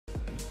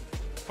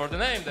for the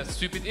name, that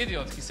stupid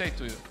idiot, he said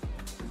to you.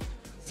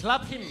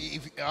 Slap him.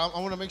 I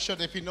want to make sure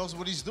that he knows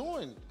what he's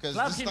doing, because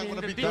this is not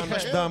going to be Slap him done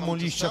in again. Dam mu I'm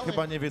just liścia, telling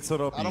chyba you. nie wie co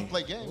robi. I don't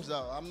play games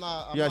though. I'm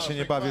Ja not się a nie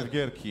big bawię fan. w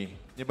gierki.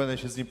 Nie będę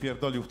się z nim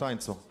pierdolił w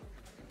tańcu.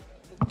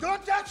 Don't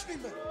touch me,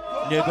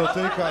 man. Nie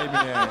dotykaj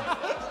mnie.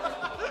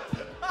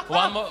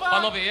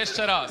 Panowie,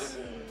 jeszcze raz.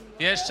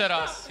 Jeszcze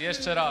raz,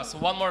 jeszcze raz.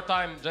 One more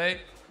time, Jay.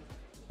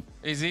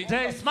 Easy.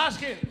 Jay, smash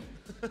him.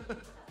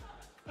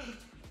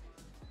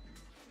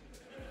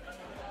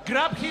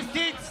 Grab his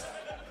tits.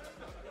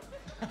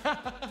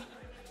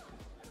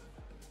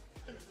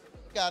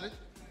 Got it.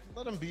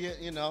 Let him be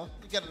it, you know.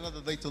 You got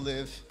another day to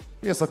live.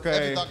 Jest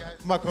okej.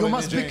 Ma You kolejny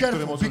must be dzień, który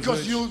careful może because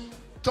żyć. you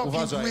talking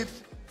Uważaj. with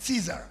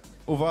Caesar.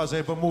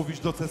 Uważaj, bo mówisz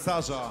do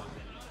cesarza.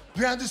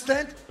 Do you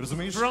understand?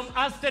 Rozumiesz? From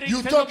Asterix You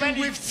and talking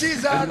Obelix. with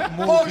Caesar,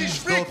 Polish Mówisz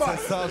freak do fight.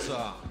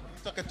 cesarza.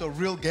 Talking to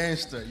a real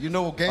gangster. You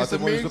know what A ty gangster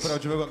mówisz do means?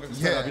 prawdziwego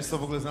gangstera. Yeah. Wiesz co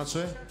w ogóle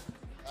znaczy?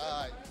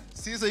 Alright.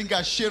 Caesar ain't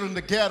got shit on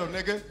the ghetto,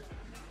 nigga.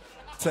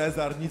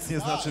 Cezar nic nie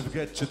znaczy w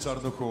getcie,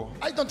 czarnuchu.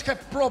 I don't have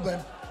problem.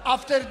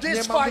 After Nie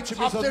this mam do fight,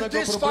 ciebie after żadnego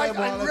this fight, problemu,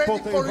 I'm ale po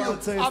ready tej for you.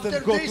 walce jestem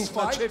After gotów this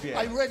na fight, ciebie.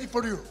 I'm ready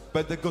for you.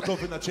 Będę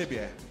gotowy na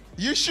ciebie.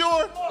 You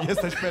sure?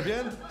 Jesteś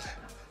pewien?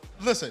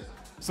 Listen,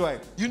 Słuchaj,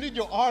 you need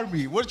your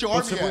army. Where's your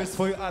army potrzebujesz at?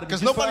 swojej armii.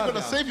 Because Gdzie twoja nobody's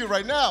gonna armia? save you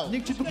right now.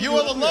 Nikt ci tu nie You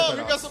all uratuje alone.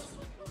 You teraz. got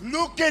some.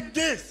 Look at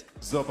this.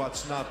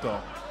 Zobacz na to.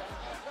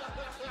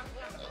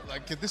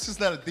 Like, this is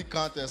not a dick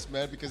contest,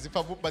 man. Because if I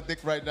whip my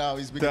dick right now,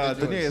 he's bigger To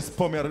than nie yours. jest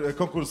pomiar,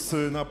 konkurs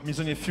na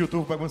mierzenie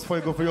fiutów, bo jakbym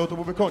swojego wyjął, to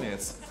byłby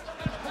koniec.